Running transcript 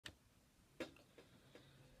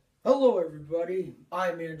Hello everybody,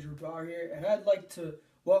 I'm Andrew Barr here, and I'd like to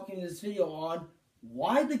welcome you to this video on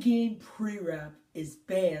why the game Prewrap is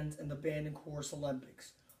banned in the Band and Chorus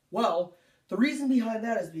Olympics. Well, the reason behind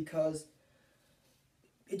that is because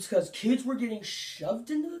kids were getting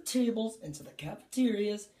shoved into the tables, into the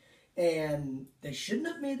cafeterias, and they shouldn't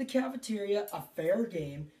have made the cafeteria a fair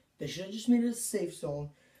game. They should have just made it a safe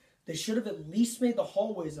zone. They should have at least made the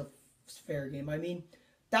hallways a fair game.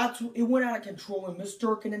 It went out of control, and Miss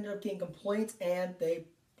Durkin ended up getting complaints, and they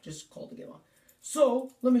just called the game off. So,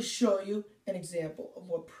 let me show you an example of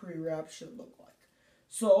what Prewrap should look like.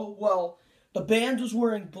 The band was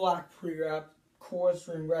wearing black Prewrap, chorus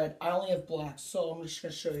wearing red. I only have black, so I'm just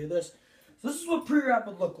going to show you this. So this is what Prewrap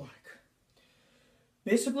would look like.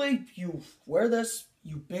 Basically, you wear this.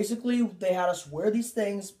 They had us wear these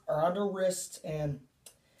things around our wrists and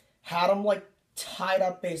had them, tied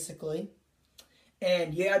up, basically.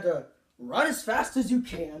 And you had to run as fast as you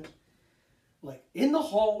can, in the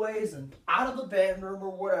hallways and out of the band room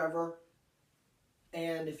or whatever.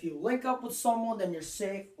 And if you link up with someone, then you're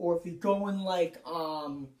safe. Or if you go in,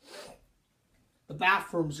 the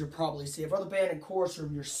bathrooms, you're probably safe. Or the band and chorus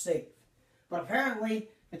room, you're safe. But apparently,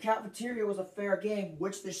 the cafeteria was a fair game,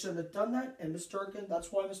 which they shouldn't have done that. And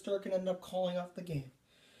that's why Miss Durkin ended up calling off the game.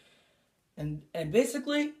 And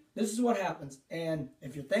basically, this is what happens. And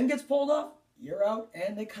if your thing gets pulled off, you're out,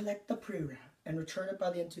 and they collect the Prewrap and return it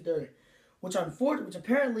by the end 2:30. Which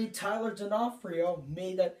apparently Tyler D'Onofrio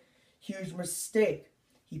made that huge mistake.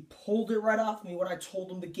 He pulled it right off me when I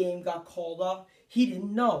told him the game got called off. He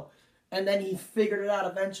didn't know. And then he figured it out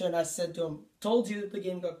eventually, and I said to him, told you that the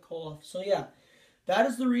game got called off. So yeah, that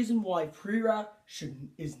is the reason why Prewrap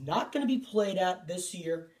is not going to be played at this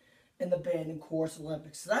year in the Band and Chorus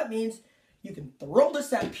Olympics. So that means you can throw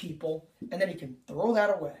this at people, and then you can throw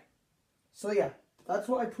that away. So yeah, that's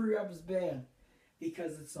why Prewrap is banned.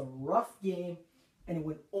 Because it's a rough game, and it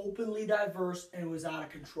went openly diverse, and it was out of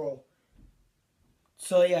control.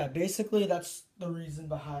 So yeah, basically that's the reason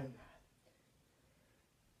behind that.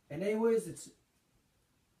 And anyways,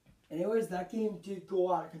 that game did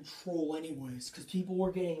go out of control anyways. Because people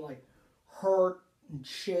were getting, hurt and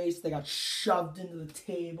chased. They got shoved into the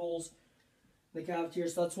tables, the cafeteria.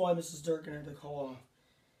 So that's why Mrs. Durkin had to call off.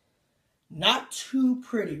 Not too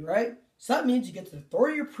pretty, right? So that means you get to throw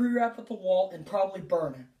your Prewrap at the wall and probably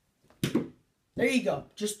burn it. There you go.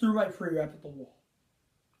 Just threw my Prewrap at the wall.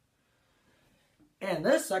 And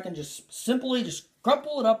this, I can just simply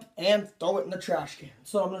crumple it up and throw it in the trash can.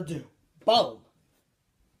 So I'm going to do. Boom.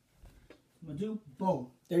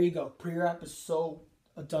 Boom. There you go. Prewrap is so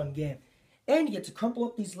a done game. And you get to crumple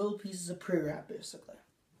up these little pieces of Prewrap, basically.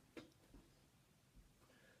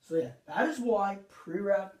 So yeah, that is why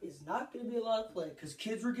Prewrap is not going to be allowed to play. Because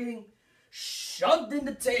kids were getting shoved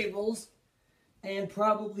into tables and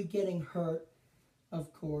probably getting hurt,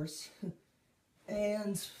 of course.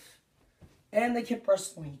 and they kept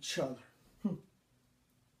wrestling each other. So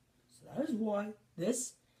that is why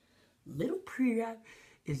this little Prewrap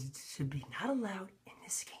should be not allowed in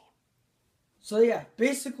this game. So yeah,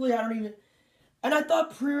 basically and I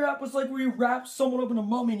thought Prewrap was where you wrap someone up in a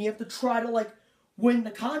mummy and you have to try to win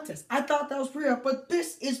the contest. I thought that was Prewrap, but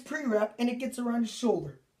this is Prewrap and it gets around your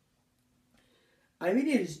shoulder.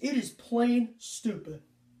 It is plain stupid.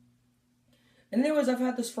 And anyways, I've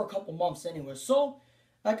had this for a couple months anyway, so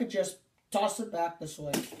I could just toss it back this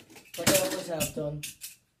way, like I always have done.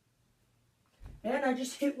 And I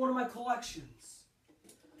just hit one of my collections,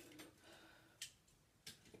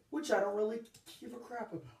 which I don't really give a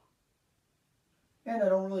crap about. And I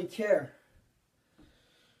don't really care.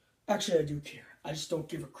 Actually, I do care. I just don't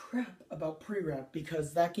give a crap about Prewrap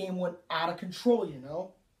because that game went out of control, you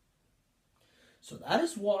know? So that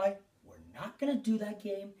is why we're not going to do that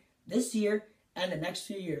game this year and the next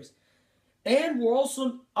few years. And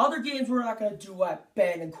other games we're not going to do at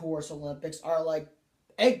Band and Chorus Olympics are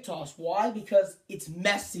egg toss. Why? Because it's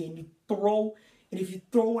messy and if you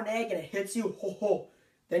throw an egg and it hits you,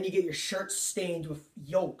 then you get your shirt stained with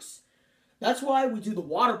yolks. That's why we do the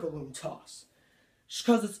water balloon toss. Just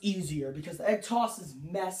because it's easier, because the egg toss is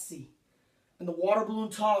messy. And the water balloon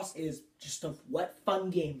toss is just a wet, fun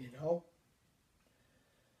game, you know?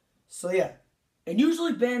 So yeah, and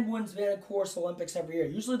usually band wins Band and Chorus Olympics every year.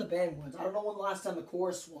 Usually the band wins. I don't know when the last time the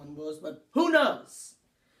chorus one was, but who knows?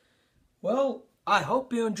 Well, I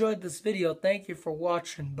hope you enjoyed this video. Thank you for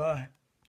watching. Bye.